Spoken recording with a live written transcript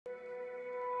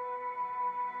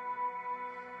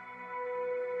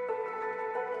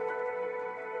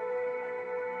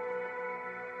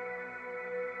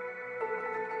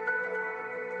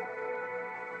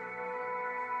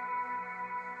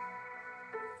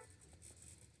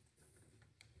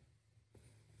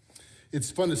It's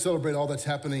fun to celebrate all that's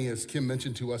happening, as Kim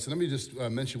mentioned to us. And let me just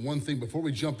mention one thing before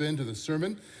we jump into the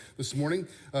sermon this morning.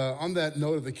 On that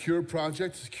note of the Cure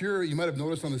Project, Cure, you might have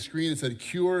noticed on the screen, it said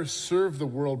Cure, Serve the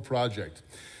World Project.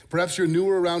 Perhaps you're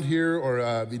newer around here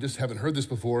or you just haven't heard this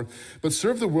before, but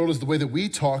Serve the World is the way that we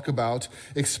talk about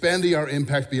expanding our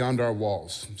impact beyond our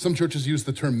walls. Some churches use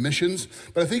the term missions,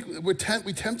 but I think we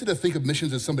tempted to think of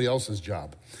missions as somebody else's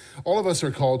job. All of us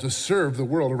are called to serve the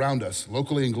world around us,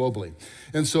 locally and globally.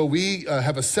 And so we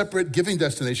have a separate giving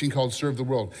destination called Serve the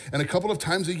World. And a couple of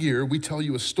times a year, we tell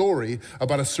you a story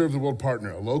about a Serve the World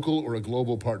partner, a local or a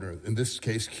global partner, in this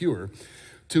case, Cure,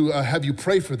 to have you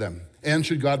pray for them. And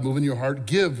should God move in your heart,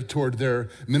 give toward their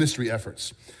ministry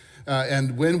efforts.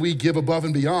 And when we give above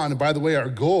and beyond, and by the way, our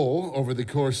goal over the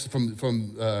course from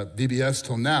VBS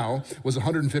till now was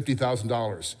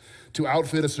 $150,000 to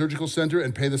outfit a surgical center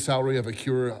and pay the salary of a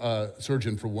Cure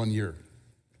surgeon for 1 year.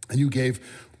 And you gave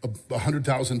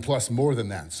 100,000 plus more than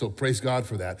that. So praise God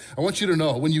for that. I want you to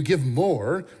know when you give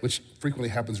more, which frequently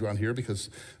happens around here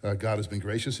because God has been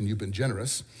gracious and you've been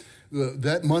generous,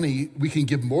 that money, we can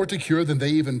give more to Cure than they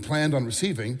even planned on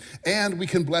receiving, and we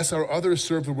can bless our other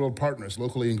Serve the World partners,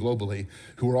 locally and globally,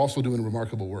 who are also doing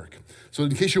remarkable work. So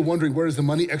in case you're wondering, where does the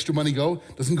money, extra money go?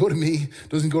 Doesn't go to me,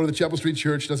 doesn't go to the Chapel Street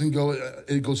Church,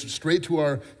 it goes straight to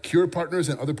our Cure partners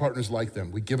and other partners like them.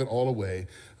 We give it all away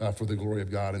for the glory of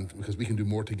God, and because we can do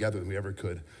more together than we ever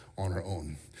could on our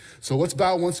own. So let's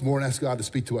bow once more and ask God to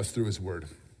speak to us through his word.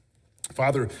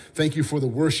 Father, thank you for the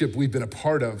worship we've been a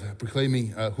part of, proclaiming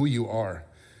who you are,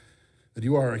 that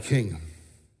you are our King,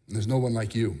 and there's no one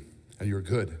like you, and you're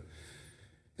good.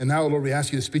 And now, Lord, we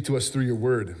ask you to speak to us through your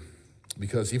word,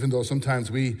 because even though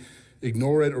sometimes we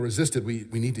ignore it or resist it, we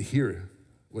need to hear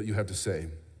what you have to say.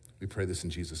 We pray this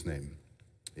in Jesus' name.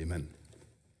 Amen.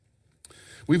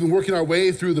 We've been working our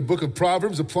way through the book of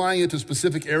Proverbs, applying it to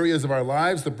specific areas of our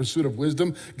lives, the pursuit of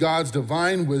wisdom, God's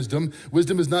divine wisdom.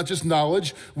 Wisdom is not just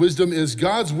knowledge. Wisdom is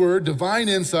God's word, divine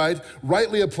insight,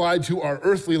 rightly applied to our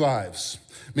earthly lives.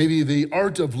 Maybe the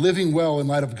art of living well in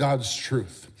light of God's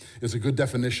truth is a good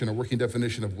definition, a working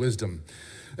definition of wisdom.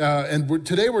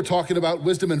 Today we're talking about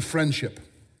wisdom and friendship.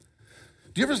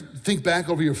 Do you ever think back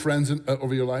over your friends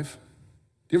over your life?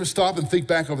 Do you ever stop and think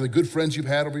back over the good friends you've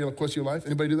had over the course of your life?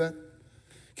 Anybody do that?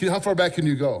 How far back can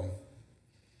you go?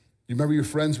 You remember your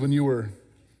friends when you were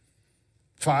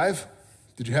 5?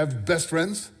 Did you have best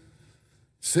friends?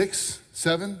 6,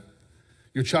 7?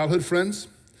 Your childhood friends?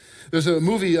 There's a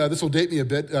movie, this will date me a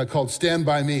bit, called Stand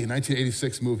By Me,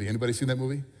 1986 movie. Anybody seen that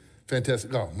movie?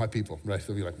 Fantastic. Oh, my people, right?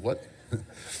 They'll be like, what? In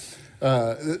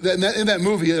that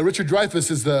movie, Richard Dreyfuss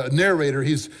is the narrator.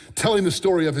 He's telling the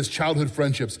story of his childhood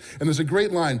friendships. And there's a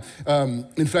great line.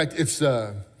 In fact, it's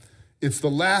the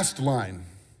last line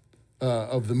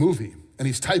of the movie, and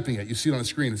he's typing it. You see it on the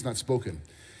screen, it's not spoken.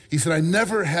 He said, I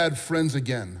never had friends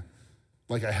again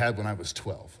like I had when I was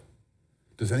 12.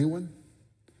 Does anyone?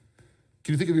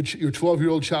 Can you think of your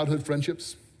 12-year-old childhood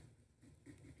friendships?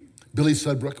 Billy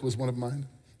Sudbrook was one of mine,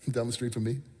 down the street from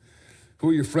me. Who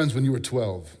were your friends when you were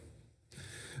 12?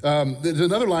 There's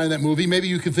another line in that movie. Maybe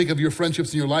you can think of your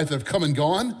friendships in your life that have come and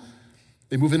gone.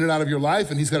 They move in and out of your life,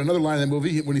 and he's got another line in that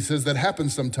movie when he says that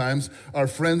happens sometimes. Our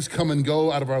friends come and go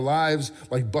out of our lives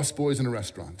like busboys in a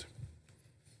restaurant.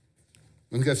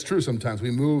 I think that's true sometimes.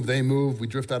 We move, they move, we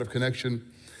drift out of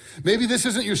connection. Maybe this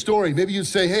isn't your story. Maybe you'd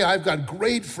say, hey, I've got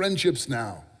great friendships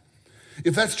now.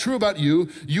 If that's true about you,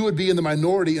 you would be in the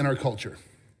minority in our culture.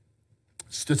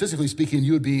 Statistically speaking,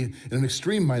 you would be in an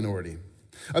extreme minority.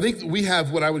 I think we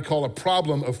have what I would call a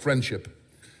problem of friendship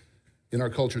in our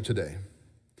culture today.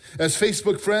 As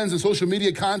Facebook friends and social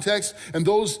media contacts and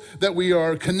those that we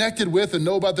are connected with and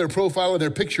know about their profile and their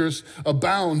pictures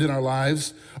abound in our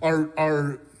lives,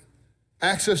 our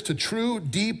access to true,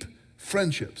 deep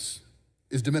friendships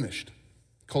is diminished,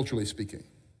 culturally speaking.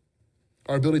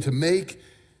 Our ability to make,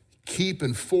 keep,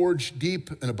 and forge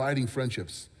deep and abiding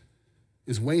friendships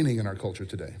is waning in our culture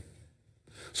today.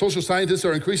 Social scientists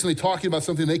are increasingly talking about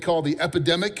something they call the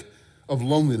epidemic of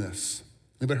loneliness.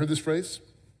 Anybody heard this phrase?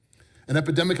 An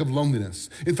epidemic of loneliness.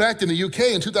 In fact, in the UK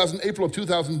in April of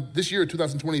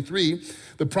 2023,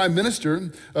 the Prime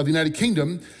Minister of the United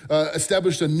Kingdom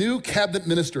established a new cabinet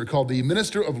minister called the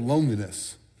Minister of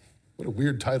Loneliness. What a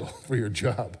weird title for your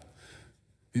job.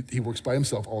 He works by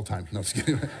himself all the time. No, just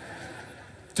kidding.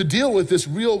 To deal with this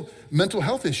real mental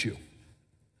health issue.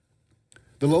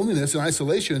 The loneliness and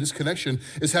isolation and disconnection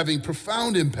is having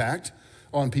profound impact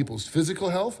on people's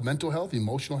physical health, mental health,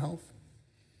 emotional health.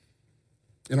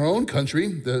 In our own country,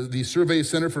 the Survey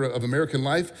Center of American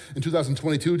Life in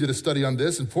 2022 did a study on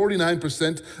this, and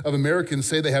 49% of Americans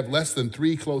say they have less than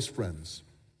 3 close friends.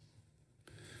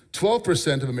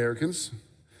 12% of Americans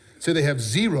say they have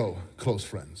 0 close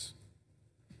friends.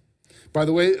 By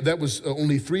the way, that was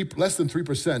less than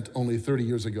 3% only 30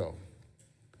 years ago.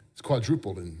 It's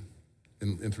quadrupled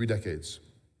in 3 decades.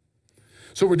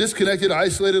 So we're disconnected,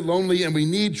 isolated, lonely, and we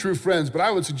need true friends. But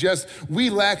I would suggest we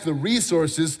lack the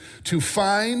resources to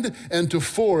find and to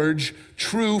forge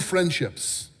true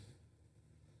friendships.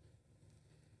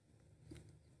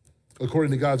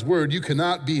 According to God's word, you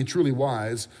cannot be truly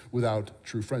wise without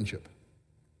true friendship.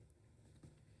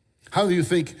 How do you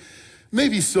think,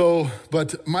 maybe so,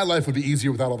 but my life would be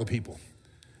easier without all the people?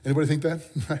 Anybody think that?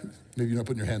 Right? Maybe you're not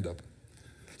putting your hand up.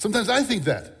 Sometimes I think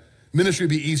that. Ministry would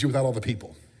be easier without all the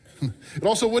people. It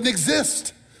also wouldn't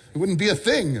exist. It wouldn't be a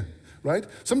thing, right?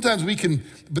 Sometimes we can,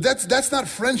 but that's not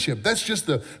friendship. That's just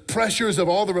the pressures of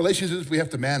all the relationships we have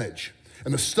to manage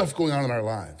and the stuff going on in our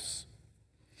lives.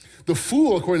 The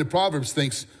fool, according to Proverbs,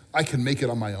 thinks, I can make it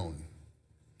on my own.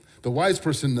 The wise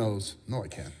person knows, no, I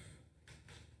can't.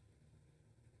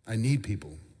 I need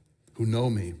people who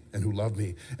know me and who love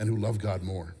me and who love God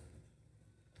more.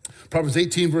 Proverbs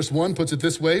 18 verse 1 puts it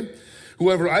this way: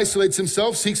 whoever isolates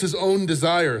himself seeks his own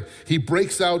desire. He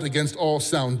breaks out against all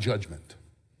sound judgment.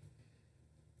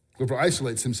 Whoever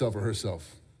isolates himself or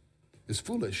herself is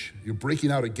foolish. You're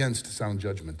breaking out against sound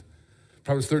judgment.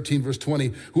 Proverbs 13 verse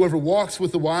 20, whoever walks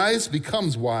with the wise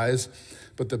becomes wise,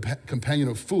 but the companion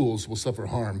of fools will suffer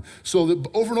harm. So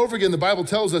over and over again, the Bible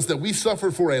tells us that we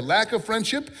suffer for a lack of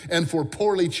friendship and for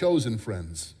poorly chosen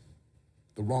friends,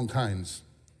 the wrong kinds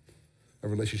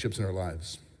of relationships in our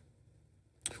lives.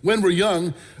 When we're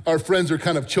young, our friends are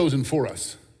kind of chosen for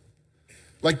us,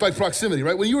 like by proximity,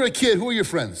 right? When you were a kid, who were your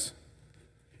friends?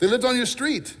 They lived on your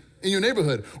street, in your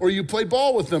neighborhood, or you played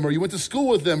ball with them, or you went to school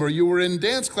with them, or you were in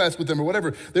dance class with them, or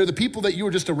whatever. They're the people that you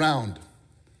were just around.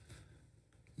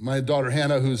 My daughter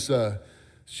Hannah,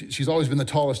 she's always been the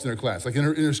tallest in her class. Like in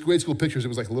her grade school pictures, it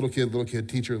was like a little kid,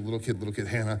 teacher, little kid,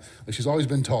 Hannah. Like she's always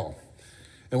been tall.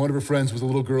 And one of her friends was a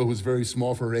little girl who was very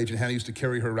small for her age, and Hannah used to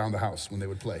carry her around the house when they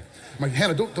would play. I'm like,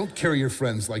 Hannah, don't carry your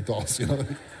friends like dolls, you know?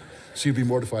 She'd be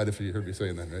mortified if she heard me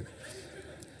saying that, right?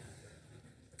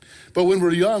 But when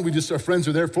we're young, our friends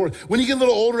are there for us. When you get a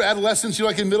little older, adolescents,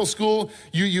 like in middle school,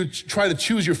 you try to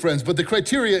choose your friends. But the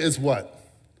criteria is what?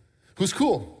 Who's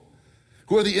cool?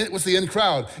 What's the in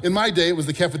crowd? In my day, it was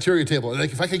the cafeteria table.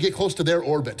 Like if I could get close to their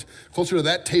orbit, closer to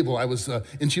that table, I was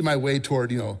inching my way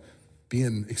toward,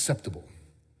 being acceptable.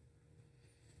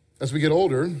 As we get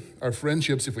older, our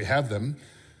friendships, if we have them,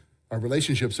 our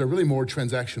relationships are really more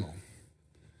transactional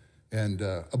and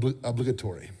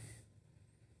obligatory.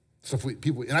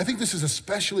 And I think this is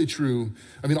especially true.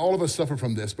 I mean, all of us suffer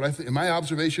from this, but I think in my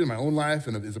observation, in my own life,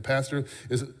 and as a pastor,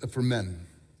 is for men.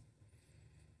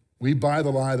 We buy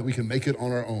the lie that we can make it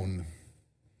on our own.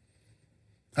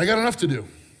 I got enough to do.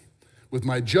 With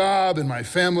my job and my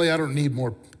family, I don't need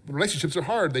more. Relationships are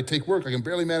hard. They take work. I can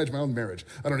barely manage my own marriage.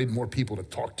 I don't need more people to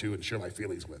talk to and share my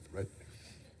feelings with, right?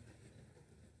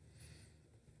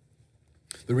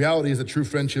 The reality is that true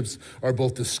friendships are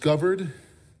both discovered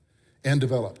and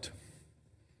developed.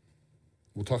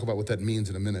 We'll talk about what that means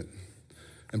in a minute.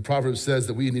 And Proverbs says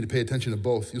that we need to pay attention to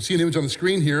both. You'll see an image on the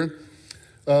screen here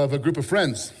of a group of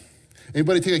friends.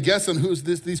 Anybody take a guess on who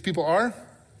these people are?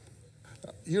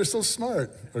 You're so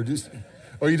smart. Or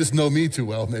you just know me too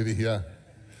well, maybe, yeah.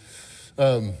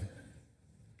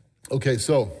 Okay,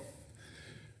 so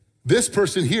this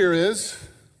person here is,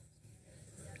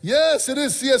 yes, it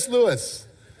is C.S. Lewis.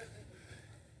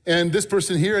 And this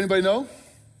person here, anybody know?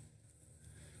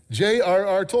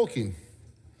 J.R.R. Tolkien.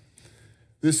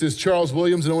 This is Charles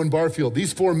Williams and Owen Barfield.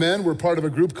 These 4 men were part of a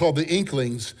group called the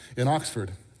Inklings in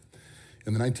Oxford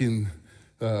in the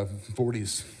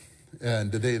 1940s.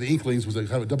 And the Inklings was a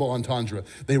kind of a double entendre.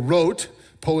 They wrote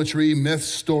poetry, myths,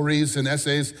 stories, and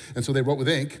essays, and so they wrote with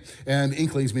ink. And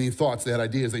Inklings meaning thoughts. They had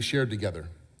ideas they shared together.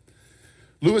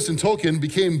 Lewis and Tolkien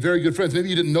became very good friends. Maybe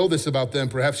you didn't know this about them,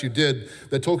 perhaps you did,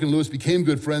 that Tolkien and Lewis became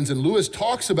good friends, and Lewis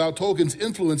talks about Tolkien's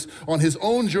influence on his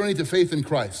own journey to faith in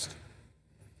Christ.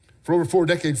 For over 4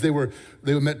 decades,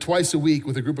 they met twice a week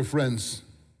with a group of friends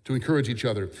to encourage each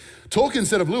other. Tolkien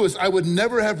said of Lewis, I would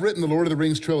never have written the Lord of the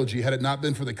Rings trilogy had it not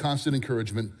been for the constant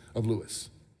encouragement of Lewis.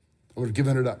 I would have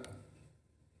given it up.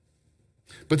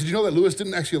 But did you know that Lewis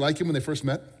didn't actually like him when they first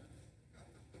met?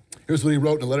 Here's what he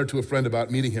wrote in a letter to a friend about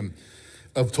meeting him.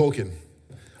 Of Tolkien.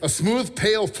 A smooth,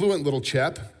 pale, fluent little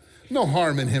chap. No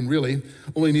harm in him, really.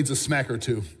 Only needs a smack or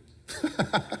two.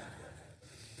 And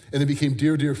they became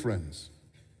dear, dear friends.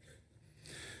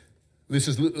 This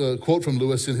is a quote from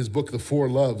Lewis in his book, The Four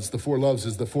Loves. The four loves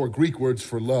is the four Greek words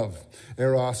for love: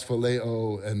 eros,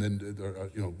 phileo, and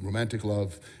then romantic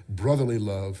love, brotherly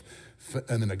love,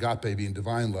 and then agape being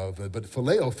divine love. But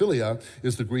phileo, philia,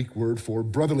 is the Greek word for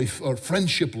brotherly or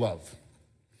friendship love.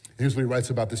 Here's what he writes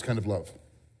about this kind of love.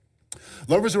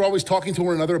 Lovers are always talking to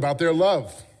one another about their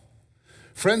love.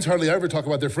 Friends hardly ever talk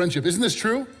about their friendship. Isn't this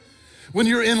true? When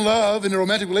you're in love, in a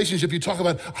romantic relationship, you talk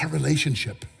about our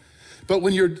relationship. But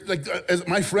when you're like, as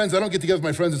my friends, I don't get together with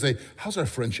my friends and say, how's our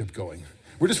friendship going?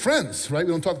 We're just friends, right?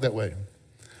 We don't talk that way.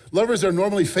 Lovers are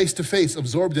normally face-to-face,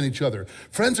 absorbed in each other.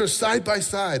 Friends are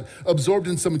side-by-side, absorbed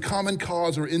in some common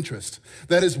cause or interest.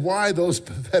 That is why those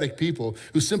pathetic people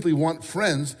who simply want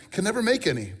friends can never make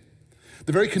any.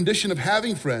 The very condition of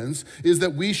having friends is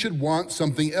that we should want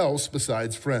something else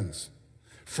besides friends.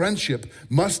 Friendship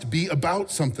must be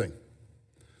about something.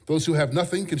 Those who have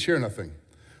nothing can share nothing.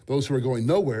 Those who are going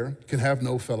nowhere can have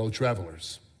no fellow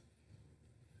travelers.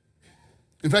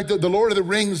 In fact, the Lord of the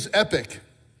Rings epic,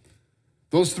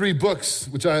 those 3 books,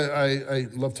 which I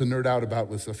love to nerd out about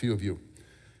with a few of you,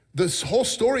 this whole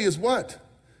story is what?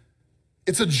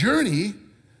 It's a journey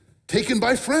taken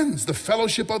by friends, the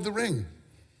fellowship of the ring.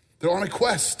 They're on a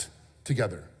quest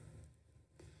together.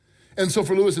 And so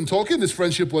for Lewis and Tolkien, this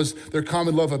friendship was their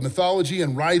common love of mythology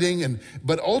and writing,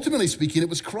 but ultimately speaking, it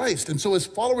was Christ. And so as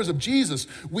followers of Jesus,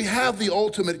 we have the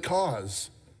ultimate cause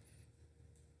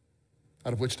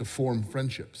out of which to form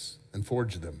friendships and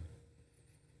forge them.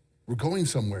 We're going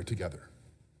somewhere together,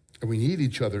 and we need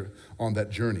each other on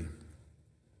that journey.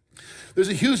 There's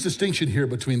a huge distinction here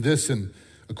between this and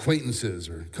acquaintances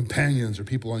or companions or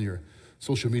people on your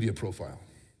social media profile.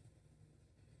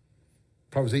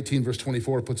 Proverbs 18, verse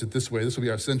 24 puts it this way. This will be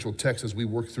our central text as we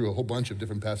work through a whole bunch of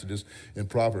different passages in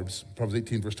Proverbs. Proverbs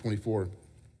 18, verse 24.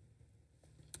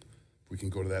 We can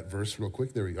go to that verse real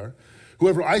quick. There we are.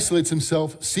 Whoever isolates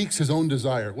himself seeks his own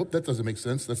desire. Whoop, that doesn't make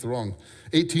sense. That's the wrong.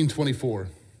 18:24.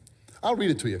 I'll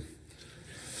read it to you.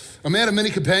 A man of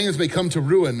many companions may come to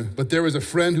ruin, but there is a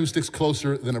friend who sticks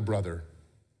closer than a brother.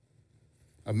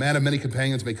 A man of many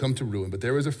companions may come to ruin, but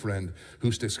there is a friend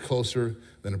who sticks closer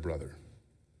than a brother.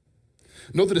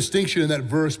 Note the distinction in that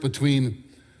verse between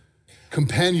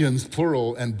companions,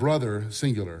 plural, and brother,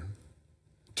 singular.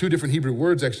 2 different Hebrew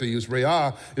words actually used.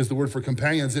 Re'ah is the word for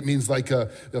companions. It means like a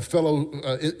fellow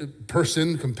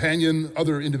person, companion,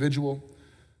 other individual.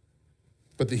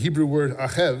 But the Hebrew word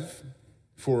achev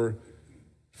for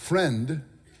friend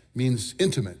means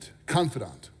intimate,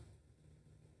 confidant.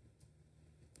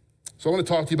 So I want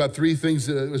to talk to you about 3 things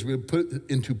as we put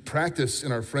into practice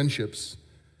in our friendships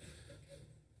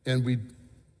and we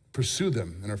pursue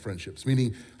them in our friendships,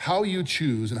 meaning how you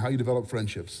choose and how you develop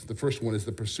friendships. The first one is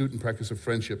the pursuit and practice of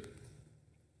friendship.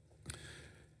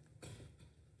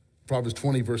 Proverbs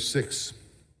 20, verse 6.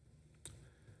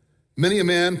 Many a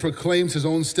man proclaims his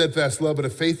own steadfast love, but a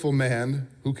faithful man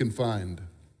who can find?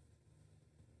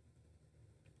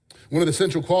 One of the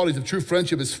central qualities of true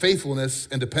friendship is faithfulness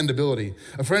and dependability.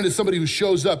 A friend is somebody who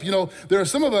shows up. You know, there are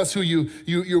some of us who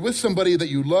you're with somebody that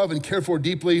you love and care for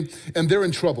deeply, and they're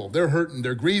in trouble. They're hurting,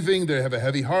 they're grieving, they have a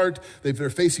heavy heart, they're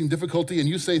facing difficulty, and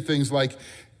you say things like,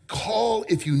 call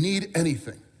if you need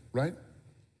anything, right?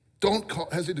 Don't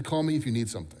hesitate to call me if you need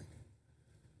something.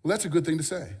 Well, that's a good thing to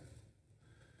say.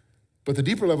 But the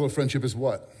deeper level of friendship is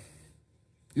what?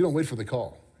 You don't wait for the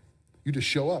call. You just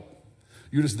show up.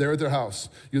 You're just there at their house.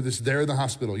 You're just there in the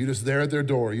hospital. You're just there at their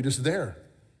door. You're just there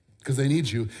because they need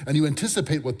you, and you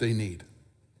anticipate what they need.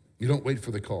 You don't wait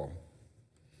for the call.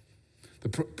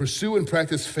 Pursue and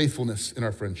practice faithfulness in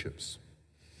our friendships.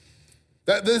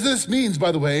 This means,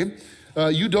 by the way,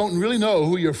 you don't really know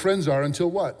who your friends are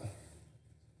until what?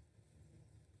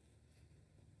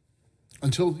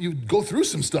 Until you go through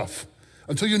some stuff.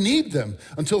 Until you need them,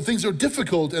 until things are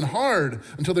difficult and hard,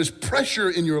 until there's pressure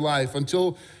in your life,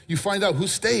 until you find out who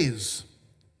stays,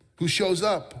 who shows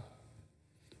up,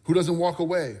 who doesn't walk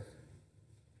away.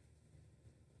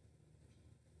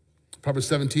 Proverbs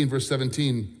 17, verse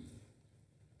 17.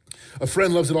 A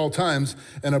friend loves at all times,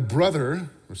 and a brother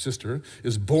or sister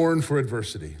is born for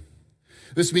adversity.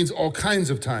 This means all kinds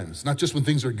of times, not just when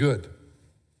things are good.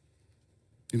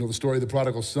 You know the story of the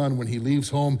prodigal son when he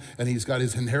leaves home and he's got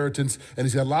his inheritance and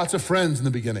he's got lots of friends in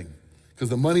the beginning because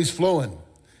the money's flowing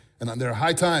and there are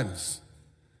high times.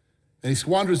 And he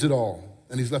squanders it all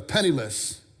and he's left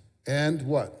penniless and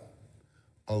what?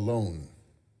 Alone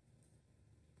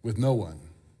with no one.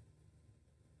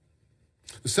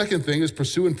 The second thing is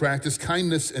pursue and practice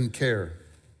kindness and care.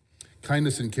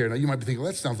 Kindness and care. Now you might be thinking,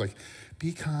 well, that sounds like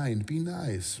Be kind, be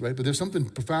nice, right? But there's something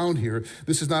profound here.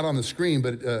 This is not on the screen,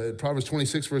 but Proverbs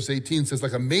 26, verse 18 says,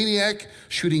 like a maniac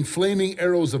shooting flaming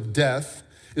arrows of death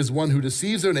is one who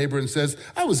deceives their neighbor and says,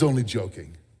 I was only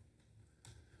joking.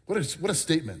 What a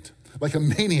statement. Like a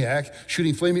maniac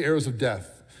shooting flaming arrows of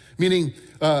death. Meaning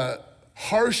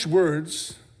harsh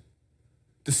words,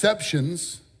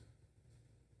 deceptions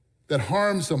that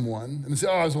harm someone, and they say,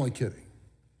 oh, I was only kidding.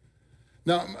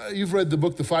 Now, you've read the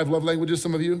book, The 5 Love Languages,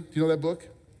 some of you. Do you know that book?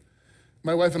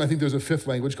 My wife and I think there's a 5th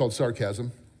language called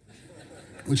sarcasm,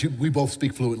 which we both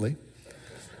speak fluently,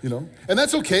 And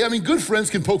that's okay. I mean, good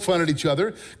friends can poke fun at each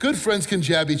other. Good friends can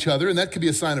jab each other, and that can be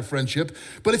a sign of friendship.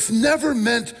 But it's never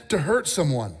meant to hurt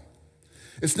someone.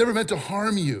 It's never meant to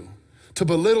harm you, to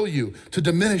belittle you, to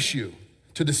diminish you,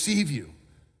 to deceive you,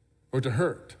 or to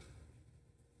hurt.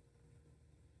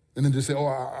 And then just say, oh,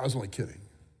 I was only kidding.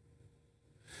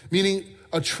 Meaning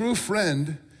a true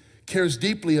friend cares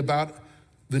deeply about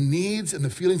the needs and the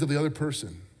feelings of the other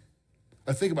person.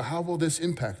 I think about how will this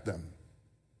impact them.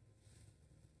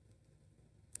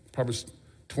 Proverbs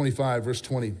 25, verse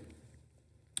 20.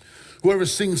 Whoever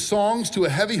sings songs to a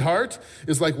heavy heart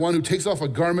is like one who takes off a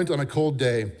garment on a cold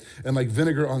day and like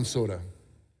vinegar on soda.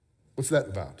 What's that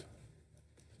about?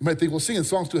 You might think, well, singing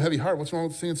songs to a heavy heart, what's wrong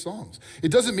with singing songs?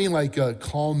 It doesn't mean like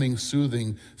calming,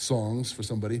 soothing songs for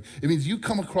somebody. It means you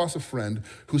come across a friend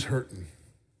who's hurting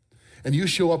and you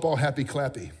show up all happy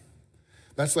clappy.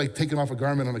 That's like taking off a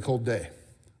garment on a cold day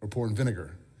or pouring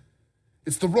vinegar.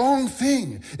 It's the wrong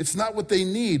thing. It's not what they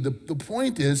need. The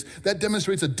point is that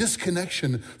demonstrates a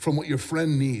disconnection from what your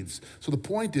friend needs. So the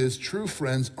point is true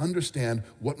friends understand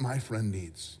what my friend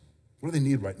needs. What do they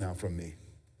need right now from me?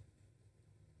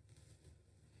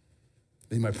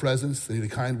 They need my presence. They need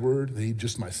a kind word. They need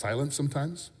just my silence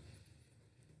sometimes.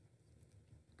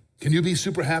 Can you be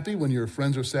super happy when your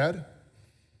friends are sad?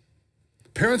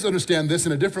 Parents understand this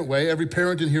in a different way. Every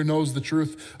parent in here knows the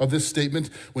truth of this statement.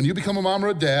 When you become a mom or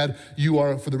a dad, you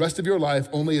are, for the rest of your life,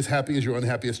 only as happy as your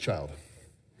unhappiest child.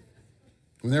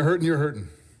 When they're hurting, you're hurting.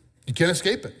 You can't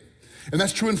escape it. And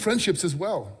that's true in friendships as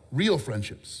well, real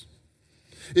friendships.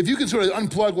 If you can sort of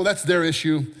unplug, well, that's their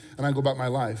issue, and I go about my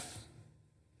life.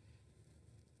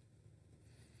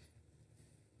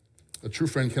 A true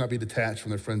friend cannot be detached from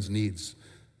their friend's needs.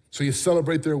 So you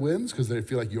celebrate their wins because they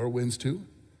feel like your wins too.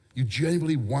 You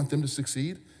genuinely want them to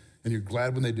succeed, and you're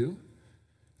glad when they do.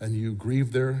 And you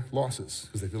grieve their losses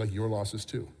because they feel like your losses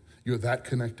too. You're that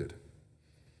connected.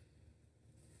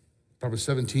 Proverbs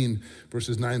 17,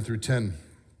 verses 9 through 10.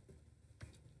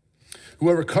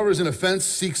 Whoever covers an offense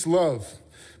seeks love,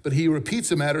 but he who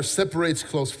repeats a matter separates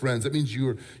close friends. That means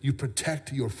you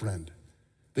protect your friend.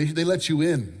 They let you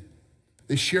in.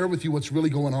 They share with you what's really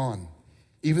going on,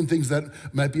 even things that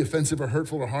might be offensive or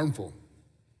hurtful or harmful.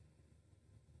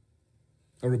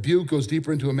 A rebuke goes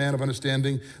deeper into a man of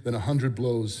understanding than 100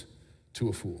 blows to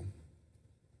a fool.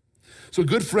 So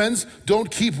good friends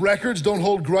don't keep records, don't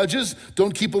hold grudges,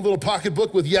 don't keep a little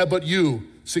pocketbook with, yeah, but you,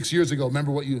 6 years ago,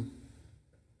 remember what you...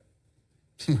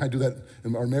 I do that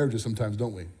in our marriages sometimes,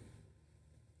 don't we?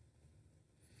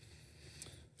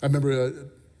 I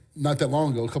remember not that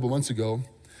long ago, a couple months ago,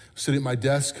 sitting at my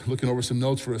desk, looking over some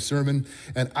notes for a sermon,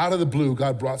 and out of the blue,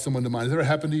 God brought someone to mind. Has that ever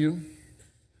happened to you?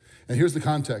 And here's the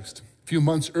context. A few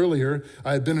months earlier,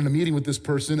 I had been in a meeting with this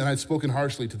person, and I'd spoken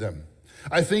harshly to them.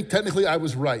 I think technically I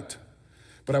was right,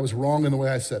 but I was wrong in the way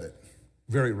I said it.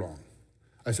 Very wrong.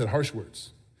 I said harsh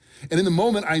words. And in the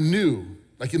moment, I knew,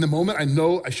 I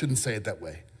know I shouldn't say it that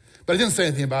way. But I didn't say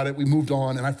anything about it. We moved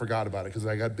on, and I forgot about it because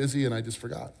I got busy, and I just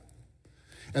forgot.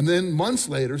 And then months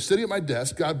later, sitting at my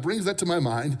desk, God brings that to my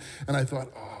mind, and I thought,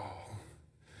 oh,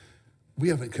 we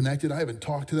haven't connected. I haven't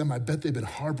talked to them. I bet they've been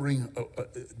harboring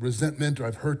resentment, or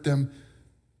I've hurt them.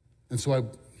 And so I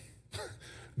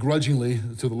grudgingly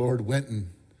to the Lord went and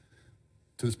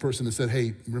to this person and said,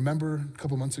 hey, remember a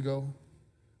couple months ago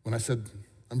when I said,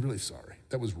 I'm really sorry.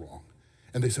 That was wrong.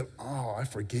 And they said, oh, I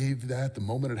forgave that the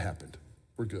moment it happened.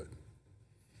 We're good.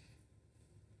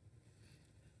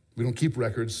 We don't keep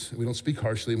records. We don't speak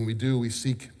harshly. When we do, we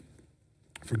seek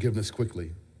forgiveness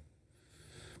quickly.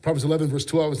 Proverbs 11, verse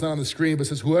 12 is not on the screen, but it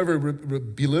says, whoever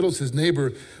belittles his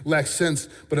neighbor lacks sense,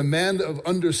 but a man of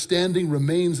understanding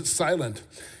remains silent.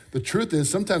 The truth is,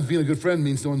 sometimes being a good friend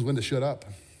means knowing when to shut up,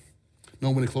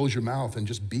 knowing when to close your mouth and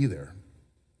just be there.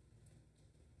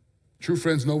 True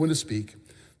friends know when to speak.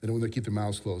 They know when to keep their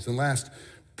mouths closed. And last,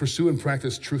 pursue and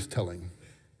practice truth-telling.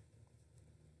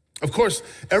 Of course,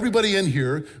 everybody in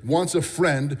here wants a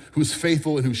friend who's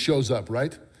faithful and who shows up,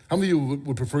 right? How many of you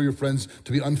would prefer your friends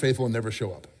to be unfaithful and never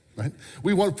show up? right?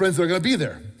 We want friends that are going to be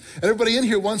there. And everybody in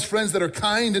here wants friends that are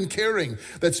kind and caring,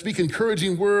 that speak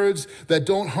encouraging words, that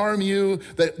don't harm you,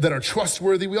 that are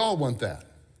trustworthy. We all want that.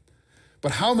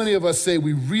 But how many of us say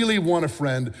we really want a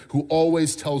friend who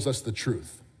always tells us the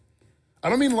truth? I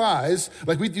don't mean lies.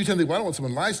 Like you tend to think, well, I don't want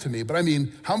someone who lies to me. But I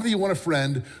mean, how many of you want a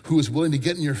friend who is willing to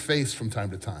get in your face from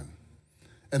time to time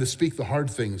and to speak the hard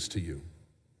things to you?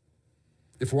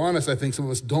 If we're honest, I think some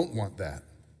of us don't want that.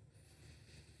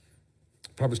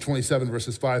 Proverbs 27,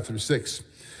 verses 5 through 6.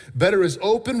 Better is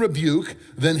open rebuke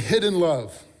than hidden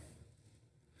love.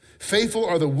 Faithful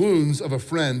are the wounds of a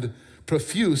friend.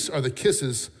 Profuse are the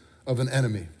kisses of an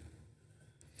enemy.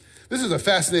 This is a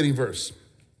fascinating verse.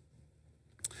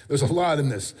 There's a lot in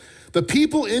this. The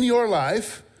people in your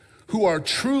life who are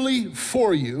truly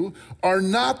for you are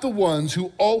not the ones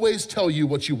who always tell you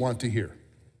what you want to hear.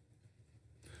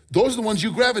 Those are the ones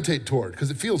you gravitate toward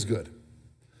because it feels good.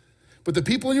 But the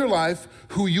people in your life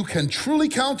who you can truly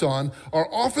count on are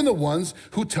often the ones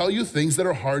who tell you things that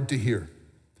are hard to hear.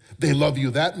 They love you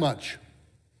that much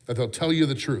that they'll tell you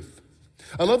the truth.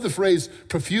 I love the phrase,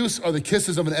 profuse are the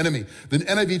kisses of an enemy. The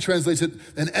NIV translates it,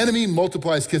 an enemy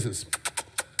multiplies kisses.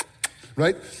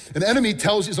 Right? An enemy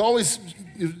is always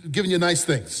giving you nice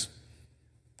things.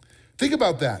 Think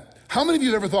about that. How many of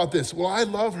you have ever thought this? Well, I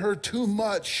love her too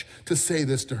much to say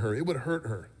this to her. It would hurt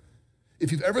her.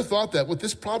 If you've ever thought that, what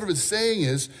this proverb is saying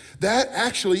is that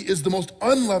actually is the most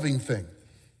unloving thing.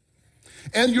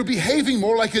 And you're behaving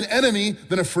more like an enemy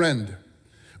than a friend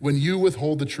when you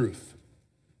withhold the truth.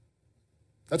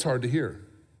 That's hard to hear.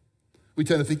 We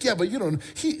tend to think, yeah, but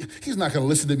he's not going to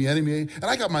listen to me anyway, and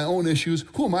I got my own issues.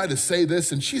 Who am I to say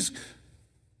this? And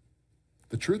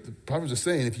the truth, the Proverbs are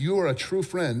saying, if you are a true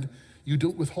friend, you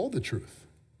don't withhold the truth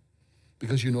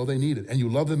because you know they need it, and you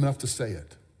love them enough to say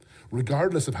it,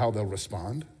 regardless of how they'll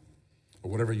respond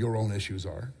or whatever your own issues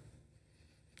are.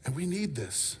 And we need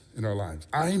this in our lives.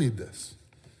 I need this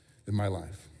in my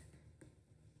life.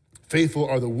 Faithful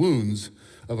are the wounds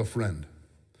of a friend.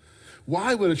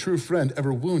 Why would a true friend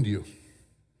ever wound you?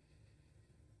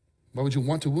 Why would you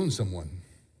want to wound someone?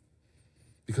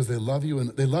 Because they love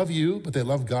you, but they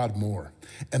love God more.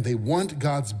 And they want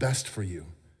God's best for you.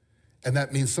 And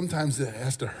that means sometimes it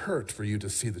has to hurt for you to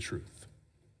see the truth.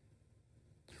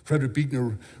 Frederick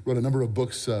Buechner wrote a number of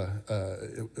books.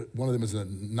 One of them is a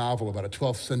novel about a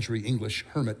 12th century English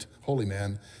hermit, holy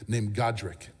man, named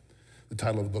Godric. The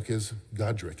title of the book is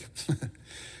Godric.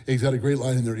 He's got a great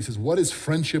line in there. He says, what is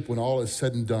friendship when all is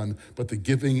said and done but the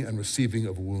giving and receiving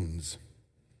of wounds?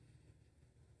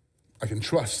 I can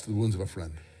trust the wounds of a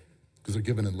friend because they're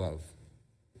given in love.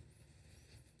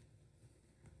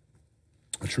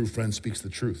 A true friend speaks the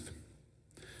truth.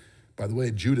 By the way,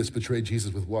 Judas betrayed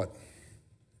Jesus with what?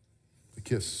 A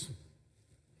kiss.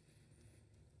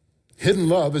 Hidden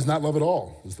love is not love at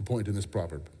all, is the point in this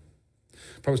proverb.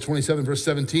 Proverbs 27, verse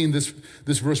 17, this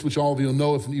verse which all of you will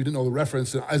know if you didn't know the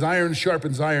reference. As iron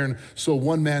sharpens iron, so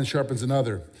one man sharpens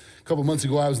another. A couple months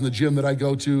ago, I was in the gym that I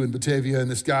go to in Batavia, and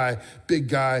this guy, big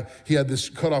guy, he had this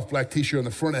cut-off black t-shirt. On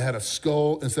the front, it had a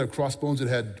skull. Instead of crossbones, it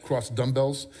had crossed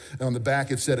dumbbells. And on the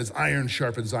back, it said, as iron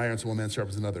sharpens iron, so one man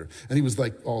sharpens another. And he was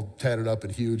like all tatted up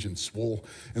and huge and swole.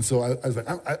 And so I was like,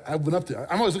 I went up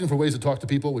to, I'm always looking for ways to talk to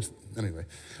people, which, anyway.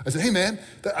 I said, hey, man,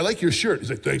 I like your shirt. He's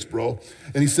like, thanks, bro.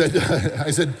 And he said, I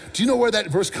said, do you know where that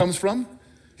verse comes from?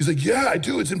 He's like, yeah, I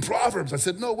do. It's in Proverbs. I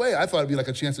said, no way. I thought it'd be like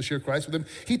a chance to share Christ with him.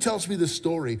 He tells me this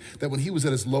story that when he was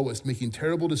at his lowest, making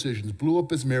terrible decisions, blew up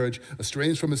his marriage,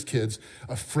 estranged from his kids,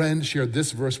 a friend shared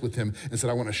this verse with him and said,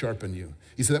 I want to sharpen you.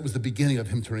 He said that was the beginning of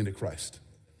him turning to Christ.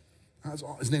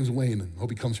 His name's Wayne. I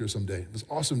hope he comes here someday. It was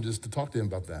awesome just to talk to him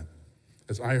about that.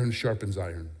 As iron sharpens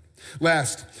iron.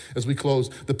 Last, as we close,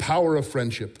 the power of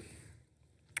friendship.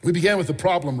 We began with the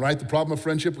problem, right? The problem of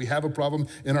friendship. We have a problem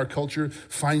in our culture,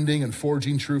 finding and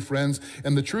forging true friends.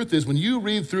 And the truth is, when you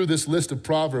read through this list of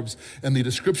Proverbs and the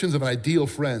descriptions of an ideal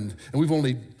friend, and we've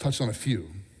only touched on a few,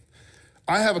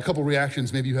 I have a couple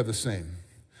reactions. Maybe you have the same.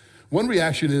 One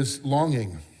reaction is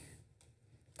longing.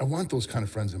 I want those kind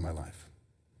of friends in my life.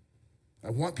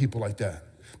 I want people like that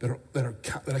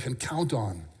I can count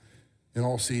on in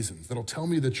all seasons, that'll tell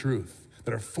me the truth,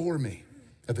 that are for me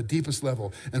at the deepest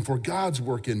level, and for God's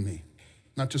work in me,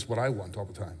 not just what I want all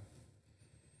the time.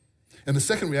 And the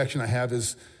second reaction I have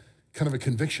is kind of a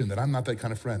conviction that I'm not that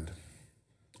kind of friend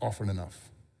often enough.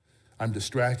 I'm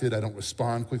distracted, I don't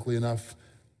respond quickly enough.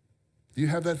 Do you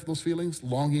have those feelings,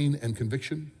 longing and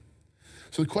conviction?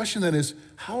 So the question then is,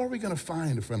 how are we gonna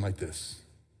find a friend like this?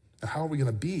 And how are we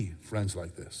gonna be friends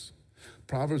like this?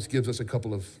 Proverbs gives us a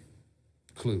couple of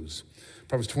clues.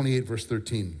 Proverbs 28, verse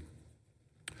 13.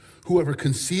 Whoever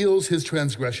conceals his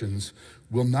transgressions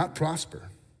will not prosper,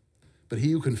 but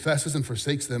he who confesses and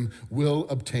forsakes them will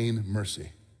obtain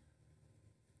mercy.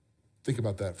 Think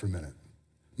about that for a minute.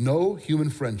 No human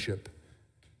friendship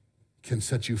can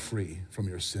set you free from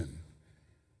your sin.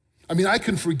 I mean, I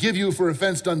can forgive you for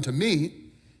offense done to me.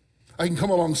 I can come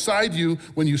alongside you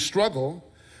when you struggle,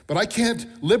 but I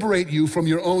can't liberate you from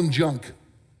your own junk.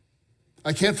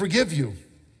 I can't forgive you,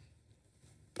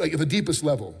 like at the deepest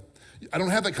level. I don't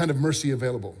have that kind of mercy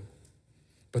available.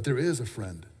 But there is a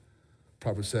friend,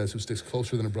 Proverbs says, who sticks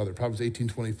closer than a brother. Proverbs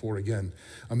 18:24 again.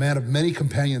 A man of many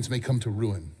companions may come to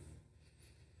ruin,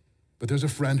 but there's a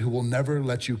friend who will never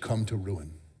let you come to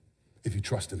ruin if you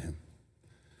trust in him,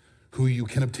 who you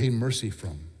can obtain mercy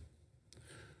from,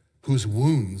 whose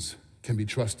wounds can be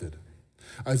trusted.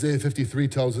 Isaiah 53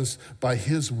 tells us, by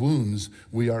his wounds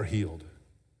we are healed.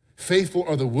 Faithful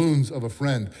are the wounds of a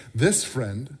friend. This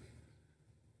friend,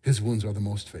 his wounds are the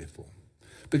most faithful,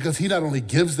 because he not only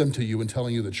gives them to you in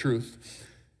telling you the truth,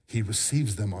 he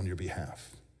receives them on your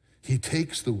behalf. He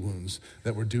takes the wounds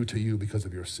that were due to you because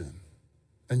of your sin.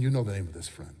 And you know the name of this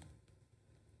friend.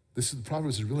 The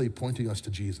Proverbs is really pointing us to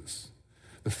Jesus,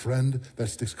 the friend that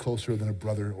sticks closer than a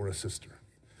brother or a sister,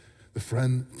 the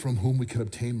friend from whom we can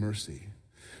obtain mercy,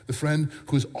 the friend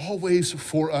who is always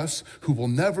for us, who will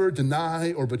never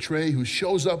deny or betray, who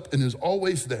shows up and is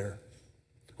always there,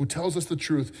 who tells us the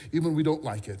truth even when we don't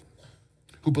like it,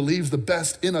 who believes the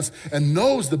best in us and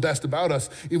knows the best about us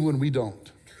even when we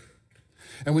don't.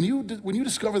 And when you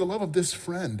discover the love of this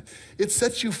friend, it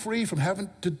sets you free from having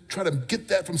to try to get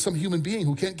that from some human being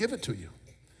who can't give it to you.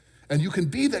 And you can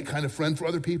be that kind of friend for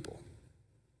other people.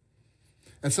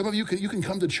 And some of you can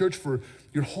come to church for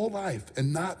your whole life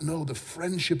and not know the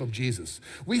friendship of Jesus.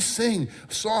 We sing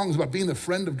songs about being the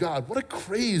friend of God. What a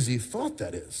crazy thought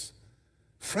that is.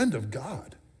 Friend of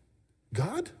God.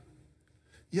 God?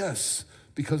 Yes,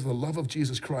 because of the love of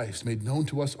Jesus Christ made known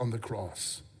to us on the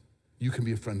cross, you can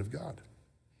be a friend of God.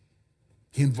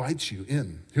 He invites you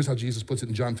in. Here's how Jesus puts it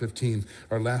in John 15,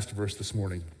 our last verse this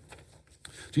morning.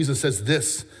 Jesus says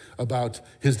this about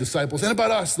his disciples and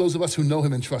about us, those of us who know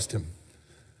him and trust him.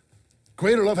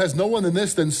 Greater love has no one than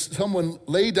this, than someone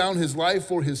lay down his life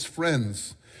for his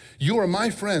friends. You are my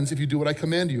friends if you do what I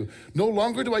command you. No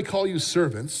longer do I call you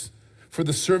servants, for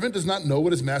the servant does not know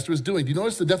what his master is doing. Do you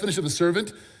notice the definition of a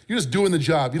servant? You're just doing the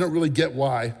job. You don't really get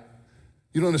why.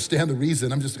 You don't understand the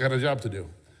reason. I'm just got a job to do.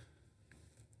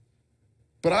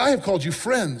 But I have called you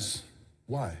friends.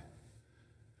 Why?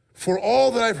 For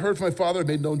all that I've heard from my Father I've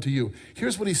made known to you.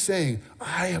 Here's what he's saying.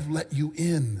 I have let you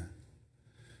in.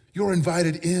 You're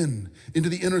invited into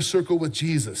the inner circle with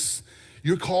Jesus.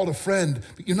 You're called a friend.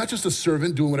 You're not just a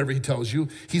servant doing whatever he tells you.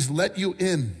 He's let you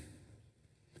in.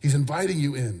 He's inviting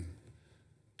you in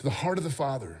to the heart of the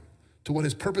Father, to what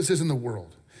his purpose is in the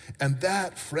world. And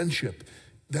that friendship,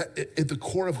 that at the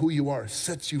core of who you are,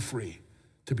 sets you free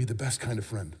to be the best kind of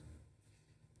friend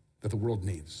that the world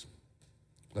needs.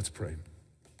 Let's pray.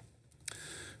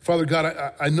 Father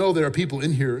God, I know there are people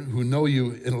in here who know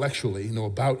you intellectually, know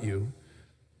about you,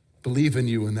 believe in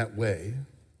you in that way,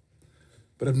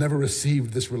 but have never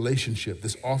received this relationship,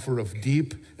 this offer of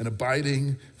deep and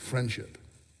abiding friendship.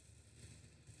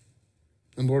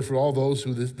 And Lord, for all those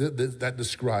who that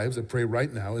describes, I pray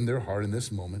right now in their heart in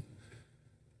this moment,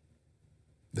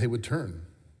 they would turn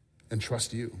and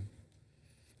trust you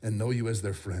and know you as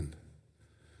their friend.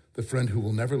 The friend who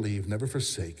will never leave, never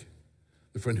forsake,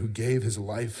 the friend who gave his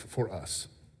life for us,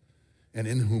 and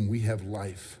in whom we have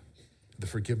life, the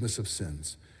forgiveness of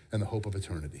sins, and the hope of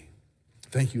eternity.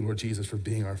 Thank you, Lord Jesus, for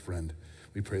being our friend.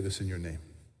 We pray this in your name.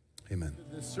 Amen.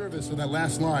 This service, in that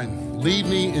last line, lead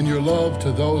me in your love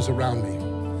to those around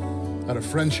me, out of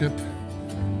friendship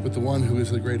with the one who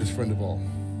is the greatest friend of all.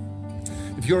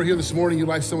 If you're here this morning, you'd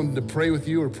like someone to pray with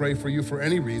you or pray for you for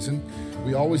any reason,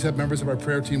 we always have members of our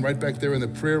prayer team right back there in the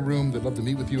prayer room that love to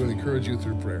meet with you and encourage you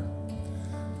through prayer.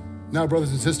 Now,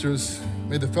 brothers and sisters,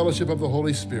 may the fellowship of the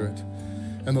Holy Spirit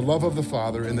and the love of the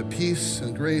Father and the peace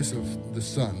and grace of the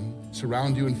Son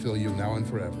surround you and fill you now and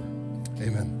forever.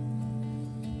 Amen.